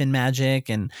Egyptian magic.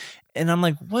 And I'm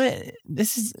like, what?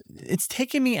 It's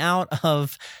taking me out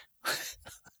of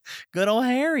good old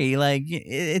Harry. Like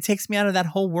it takes me out of that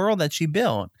whole world that she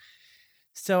built.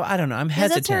 So I don't know. I'm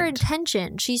hesitant. That's her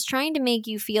intention. She's trying to make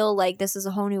you feel like this is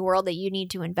a whole new world that you need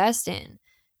to invest in.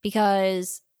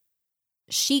 Because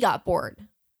she got bored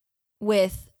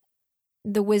with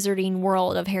the wizarding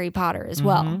world of Harry Potter as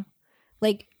well.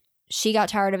 Like, she got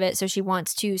tired of it, so she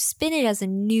wants to spin it as a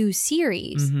new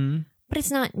series. But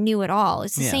it's not new at all.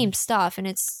 It's the same stuff, and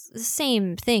it's the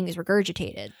same things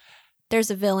regurgitated. There's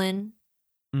a villain.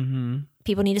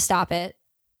 People need to stop it.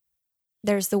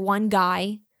 There's the one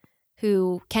guy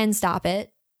who can stop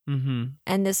it.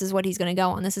 And this is what he's going to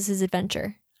go on. This is his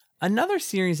adventure. Another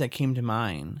series that came to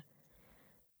mind,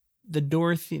 the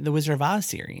Wizard of Oz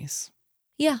series.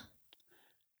 Yeah.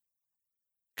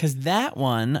 Because that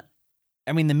one,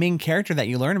 I mean, the main character that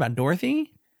you learn about,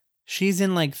 Dorothy, she's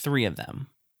in like 3 of them.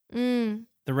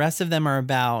 The rest of them are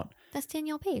about... That's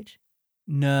Danielle Page.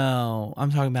 No, I'm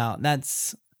talking about,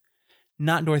 that's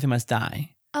not Dorothy Must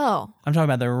Die. Oh. I'm talking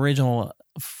about the original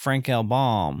Frank L.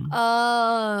 Baum.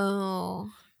 Oh.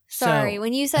 Sorry,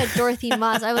 when you said Dorothy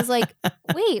Must, I was like,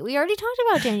 wait, we already talked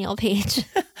about Danielle Page.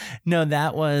 No,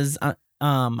 that was,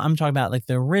 I'm talking about like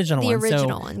the original one. The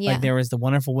original one, yeah. Like there was the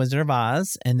Wonderful Wizard of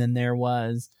Oz, and then there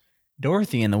was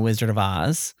Dorothy and the Wizard of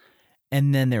Oz,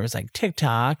 and then there was like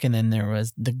TikTok, and then there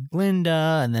was the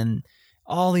Glinda, and then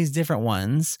all these different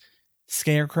ones.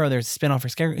 Scarecrow, there's a spinoff for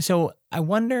Scarecrow. So I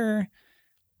wonder,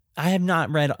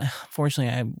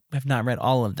 unfortunately, I have not read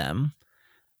all of them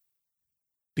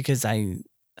because I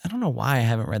don't know why I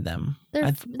haven't read them.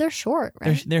 They're short,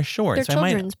 right? They're short. They're so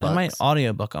children's I might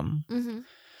audiobook them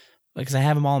because I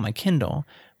have them all on my Kindle.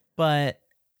 But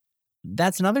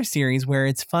that's another series where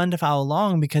it's fun to follow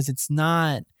along because it's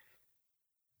not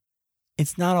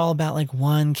all about like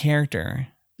one character.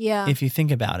 Yeah. If you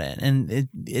think about it. And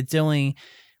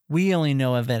we only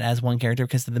know of it as one character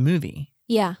because of the movie.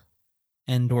 Yeah.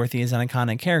 And Dorothy is an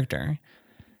iconic character.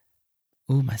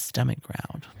 Ooh, my stomach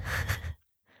growled.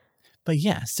 But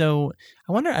yeah, so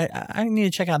I wonder, I need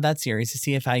to check out that series to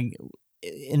see if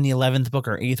in the 11th book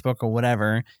or 8th book or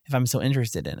whatever, if I'm still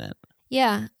interested in it.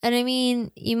 Yeah. And I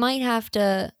mean, you might have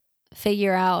to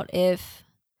figure out if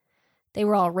they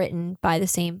were all written by the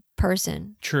same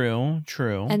person. True.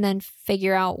 And then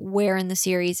figure out where in the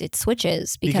series it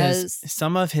switches because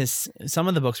some of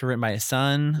the books were written by his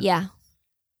son. Yeah.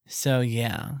 So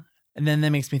yeah. And then that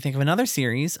makes me think of another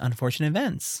series, Unfortunate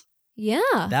Events.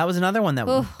 Yeah. That was another one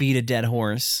that beat a dead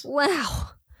horse. Wow.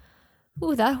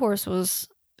 Ooh, that horse was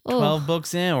 12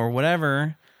 books in or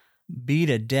whatever. Beat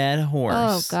a dead horse.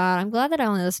 Oh, God. I'm glad that I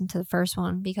only listened to the first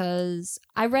one because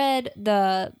I read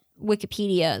the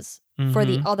Wikipedias for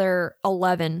the other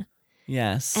 11.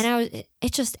 Yes. And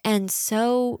it just ends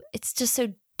it's just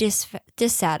so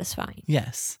dissatisfying.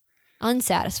 Yes.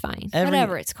 Unsatisfying.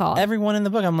 Whatever it's called. Everyone in the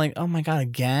book, I'm like, oh my God,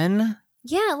 again?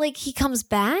 Yeah, like he comes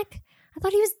back. I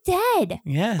thought he was dead.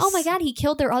 Yes. Oh my God, he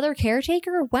killed their other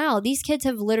caretaker? Wow, these kids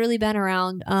have literally been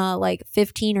around like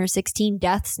 15 or 16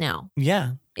 deaths now.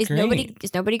 Yeah. Is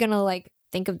nobody gonna like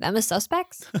think of them as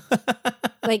suspects?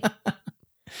 Like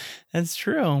that's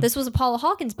true. This was a Paula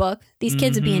Hawkins book. These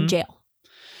kids would be in jail.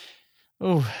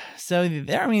 Oh, so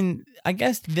there, I mean, I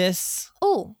guess this.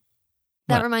 Oh,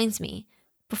 that reminds me.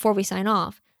 Before we sign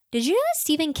off, did you know that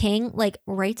Stephen King like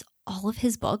writes all of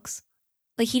his books?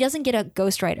 Like he doesn't get a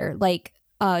ghostwriter like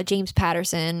James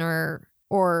Patterson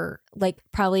or like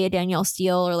probably a Danielle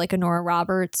Steele or like a Nora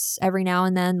Roberts. Every now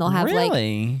and then they'll have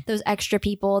like those extra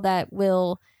people that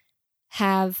will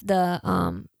have the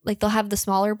they'll have the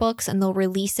smaller books and they'll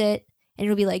release it and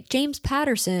it'll be like James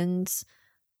Patterson's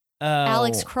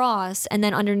Alex Cross, and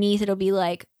then underneath it'll be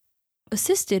like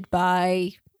assisted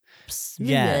by.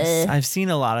 Yes, I've seen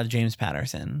a lot of James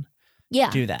Patterson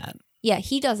do that. Yeah,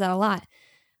 he does that a lot.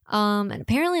 And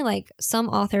apparently, like, some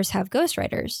authors have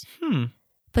ghostwriters.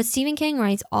 But Stephen King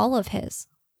writes all of his.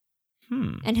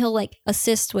 And he'll like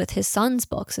assist with his son's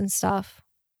books and stuff,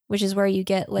 which is where you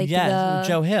get like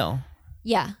Joe Hill.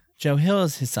 Yeah. Joe Hill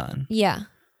is his son. Yeah.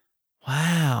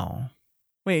 Wow.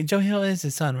 Wait, Joe Hill is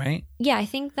his son, right? Yeah, I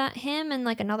think that him and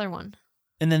like another one.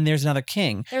 And then there's another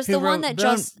King. There's the one that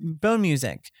Bone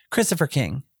Music. Christopher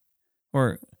King.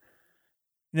 Or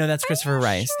no, that's Christopher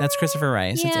Rice. That's Christopher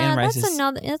Rice. Yeah, it's Anne Rice's.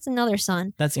 that's another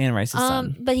son. That's Anne Rice's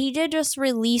son. But he did just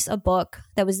release a book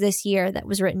that was this year that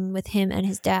was written with him and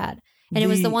his dad. And it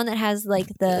was the one that has like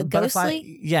the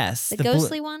ghostly. Yes. The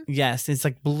ghostly one? Yes. It's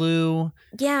like blue.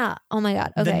 Yeah. Oh my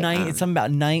God. Okay. The night. It's something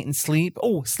about night and sleep.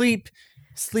 Oh, sleep.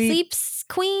 Sleeps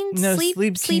Queen? No,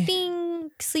 Sleeping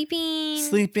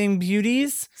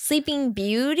Beauties? Sleeping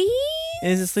Beauty?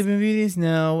 Is it Sleeping Beauties?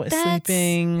 No.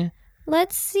 Sleeping.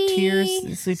 Let's see.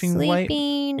 Tears. Sleeping white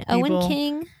people. Owen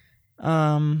King.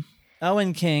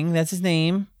 Owen King. That's his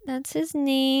name. That's his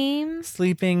name.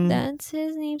 Sleeping. That's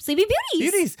his name. Sleeping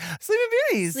Beauties.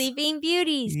 Sleeping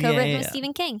Beauties. Co-written with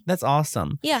Stephen King. That's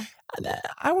awesome. Yeah.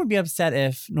 I would be upset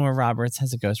if Nora Roberts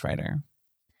has a ghostwriter.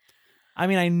 I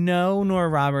mean, I know Nora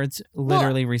Roberts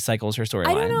literally recycles her storylines.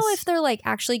 I don't know if they're like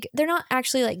they're not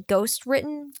actually like ghost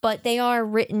written, but they are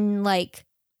written like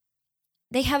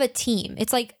they have a team.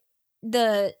 It's like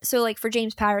like for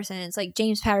James Patterson, it's like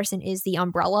James Patterson is the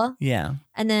umbrella. Yeah.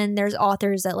 And then there's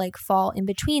authors that like fall in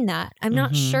between that. I'm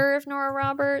not sure if Nora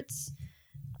Roberts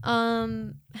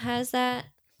has that.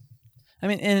 I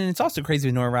mean, and it's also crazy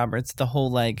with Nora Roberts, the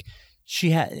whole like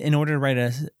she had in order to write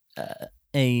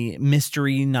a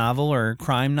mystery novel or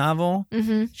crime novel,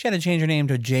 she had to change her name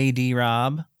to J.D.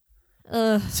 Robb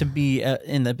to be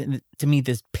to meet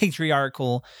this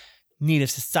patriarchal need of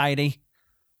society.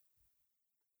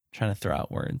 Trying to throw out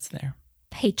words there.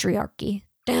 Patriarchy.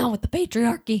 Down with the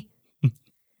patriarchy.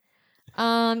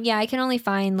 Yeah, I can only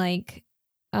find like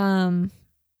for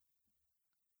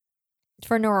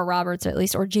Nora Roberts at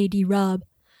least, or J.D. Robb,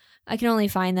 I can only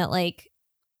find that like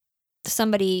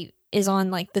somebody is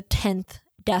on like the 10th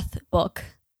death book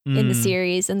in the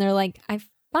series, and they're like, I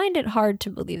find it hard to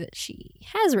believe that she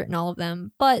has written all of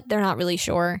them, but they're not really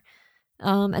sure.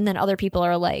 And then other people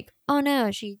are like, oh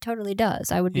no, she totally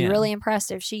does. I would be really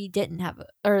impressed if she didn't have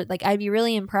I'd be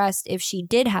really impressed if she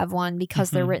did have one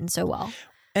because they're written so well.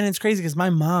 And it's crazy because my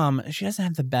mom, she doesn't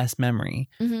have the best memory.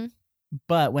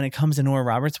 But when it comes to Nora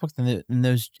Roberts' books and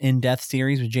those in-depth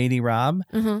series with J.D. Robb,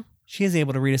 she is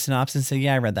able to read a synopsis and say,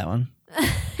 yeah, I read that one.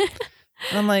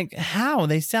 And I'm like, how?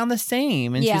 They sound the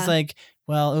same. And she's like,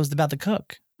 well, it was about the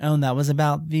cook. Oh, and that was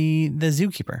about the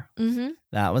zookeeper.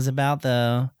 That was about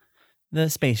the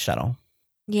space shuttle.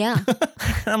 Yeah.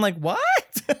 And I'm like, what?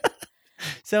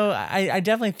 So I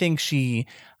definitely think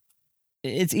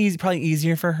it's probably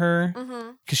easier for her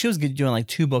because she was doing like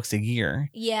 2 books a year.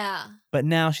 Yeah. But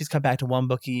now she's cut back to 1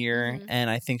 book a year. And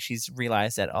I think she's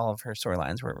realized that all of her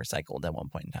storylines were recycled at one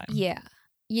point in time. Yeah.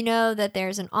 You know that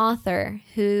there's an author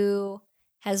who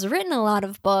has written a lot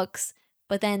of books,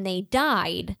 but then they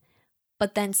died.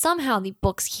 But then somehow the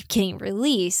books keep getting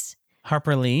released.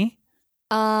 Harper Lee?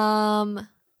 No.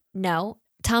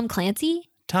 Tom Clancy?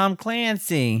 Tom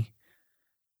Clancy.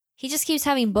 He just keeps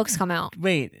having books come out.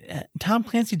 Wait, Tom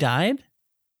Clancy died?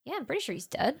 Yeah, I'm pretty sure he's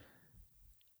dead.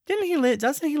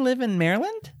 Doesn't he live in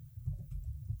Maryland?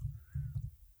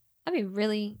 I mean,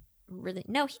 really?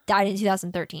 No, he died in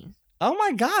 2013. Oh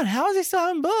my God, how is he still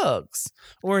having books?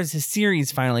 Or is his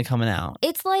series finally coming out?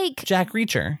 It's like Jack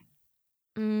Reacher.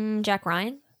 Jack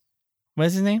Ryan. What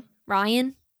is his name?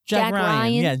 Ryan. Jack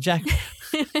Ryan. Yeah, Jack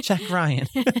Ryan.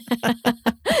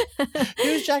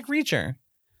 Who's Jack Reacher?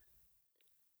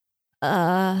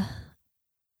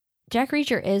 Jack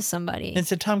Reacher is somebody.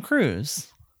 It's a Tom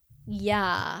Cruise.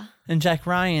 Yeah. And Jack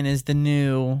Ryan is the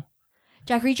new...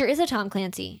 Jack Reacher is a Tom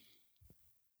Clancy.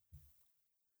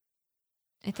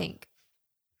 I think.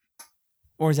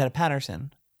 Or is that a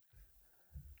Patterson?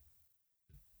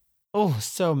 Oh,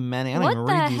 so many. I don't even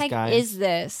read these guys. What the heck is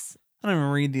this? I don't even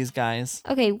read these guys.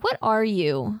 Okay, what are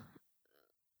you?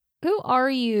 Who are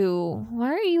you?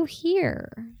 Why are you here?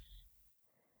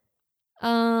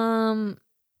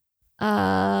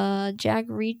 Jack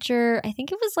Reacher. I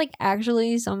think it was like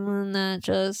actually someone that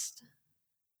just...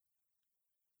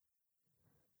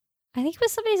 I think it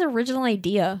was somebody's original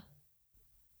idea.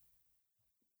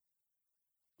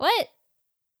 What?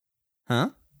 Huh?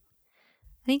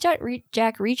 I think Jack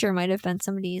Reacher might have been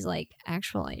somebody's like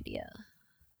actual idea.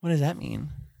 What does that mean?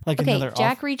 Like okay, another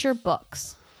Jack Reacher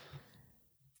books.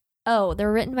 Oh,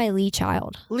 they're written by Lee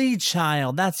Child. Lee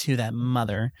Child, that's who that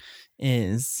mother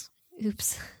is.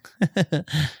 Oops.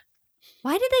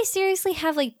 Why did they seriously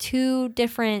have like 2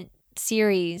 different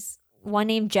series? One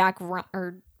named Jack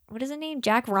Ryan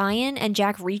and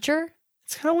Jack Reacher?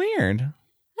 It's kind of weird.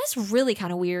 That's really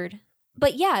kind of weird.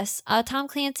 But yes, Tom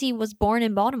Clancy was born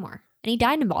in Baltimore and he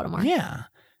died in Baltimore. Yeah.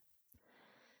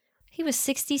 He was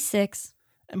 66.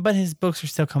 But his books are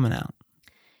still coming out.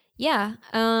 Yeah.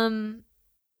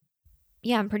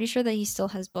 Yeah, I'm pretty sure that he still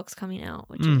has books coming out,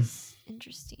 which is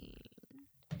interesting.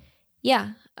 Yeah.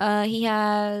 He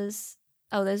has...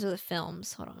 Oh, those are the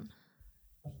films. Hold on.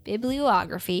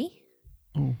 Bibliography.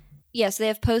 Ooh. Yeah, so they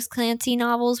have post-Clancy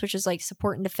novels, which is like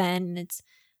Support and Defend, and it's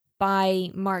by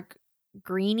Mark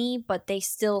Greaney, but they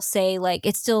still say, like,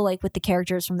 it's still, like, with the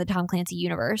characters from the Tom Clancy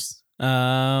universe.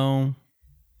 Oh.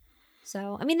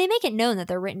 So, I mean, they make it known that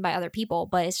they're written by other people,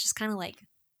 but it's just kind of like,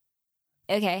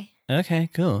 okay. Okay,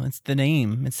 cool. It's the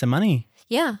name. It's the money.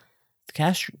 Yeah. The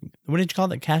cash. What did you call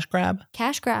it? Cash grab?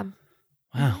 Cash grab.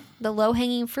 Wow. The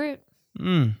low-hanging fruit.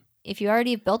 If you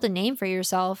already have built a name for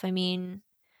yourself, I mean,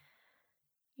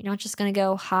 you're not just going to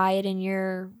go hide in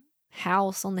your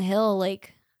house on the hill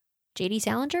like J.D.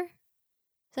 Salinger?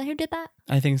 Is that who did that?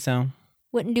 I think so.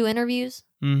 Wouldn't do interviews?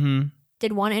 Mm-hmm.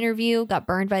 Did one interview, got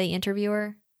burned by the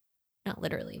interviewer. Not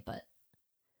literally, but...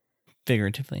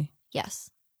 Figuratively. Yes.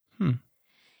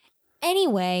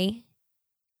 Anyway,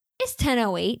 it's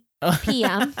 10:08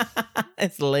 p.m.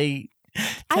 It's late.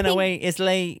 10:08, it's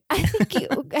late. I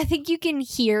think you can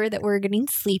hear that we're getting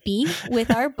sleepy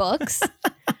with our books.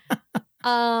 But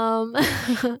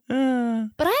I had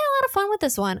a lot of fun with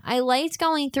this one. I liked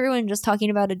going through and just talking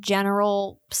about a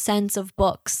general sense of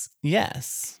books.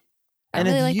 Yes. I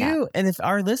really like that. And if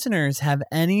our listeners have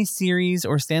any series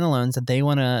or standalones that they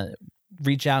want to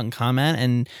reach out and comment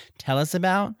and tell us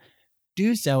about,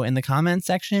 do so in the comment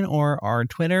section or our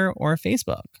Twitter or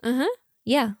Facebook.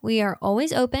 Yeah, we are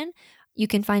always open. You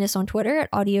can find us on Twitter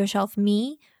at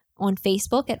AudioshelfMe, on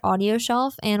Facebook at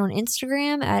AudioShelf, and on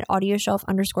Instagram at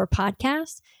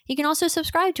AudioShelf_podcast. You can also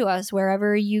subscribe to us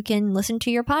wherever you can listen to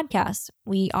your podcasts.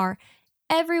 We are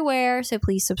everywhere, so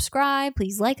please subscribe,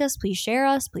 please like us, please share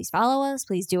us, please follow us,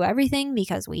 please do everything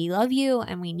because we love you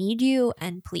and we need you,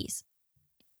 and please.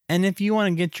 And if you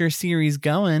want to get your series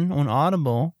going on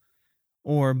Audible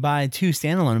or buy 2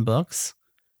 standalone books,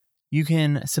 you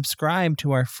can subscribe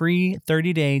to our free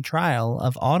 30-day trial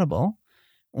of Audible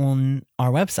on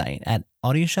our website at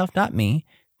audioshelf.me.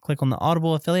 Click on the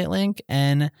Audible affiliate link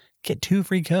and get 2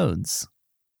 free codes.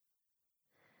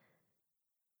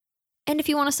 And if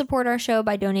you want to support our show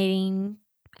by donating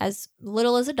as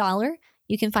little as $1,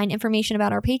 you can find information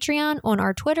about our Patreon on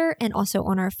our Twitter and also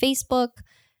on our Facebook.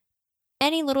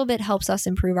 Any little bit helps us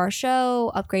improve our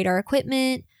show, upgrade our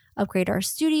equipment, upgrade our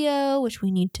studio, which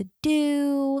we need to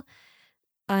do.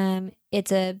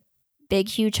 It's a big,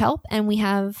 huge help, and we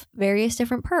have various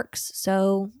different perks.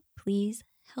 So please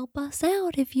help us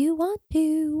out if you want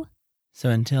to. So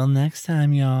until next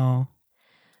time, y'all.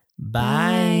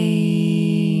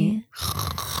 Bye.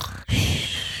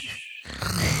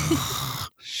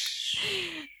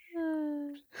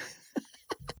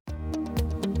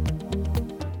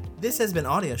 This has been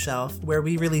Audio Shelf, where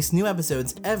we release new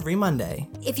episodes every Monday.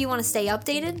 If you want to stay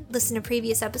updated, listen to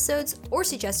previous episodes, or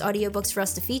suggest audiobooks for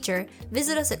us to feature,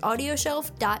 visit us at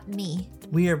audioshelf.me.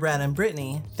 We are Brad and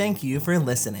Brittany. Thank you for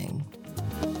listening.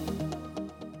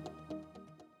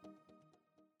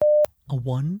 A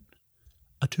 1,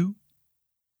 a 2,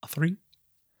 a 3.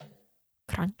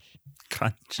 Crunch.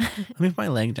 Let me put my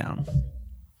leg down.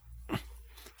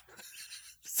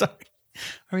 Sorry.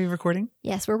 Are we recording?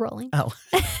 Yes, we're rolling. Oh.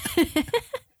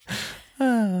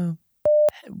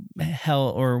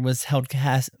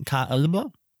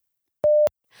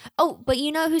 Oh, but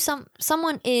you know who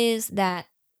someone is that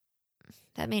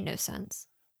made no sense.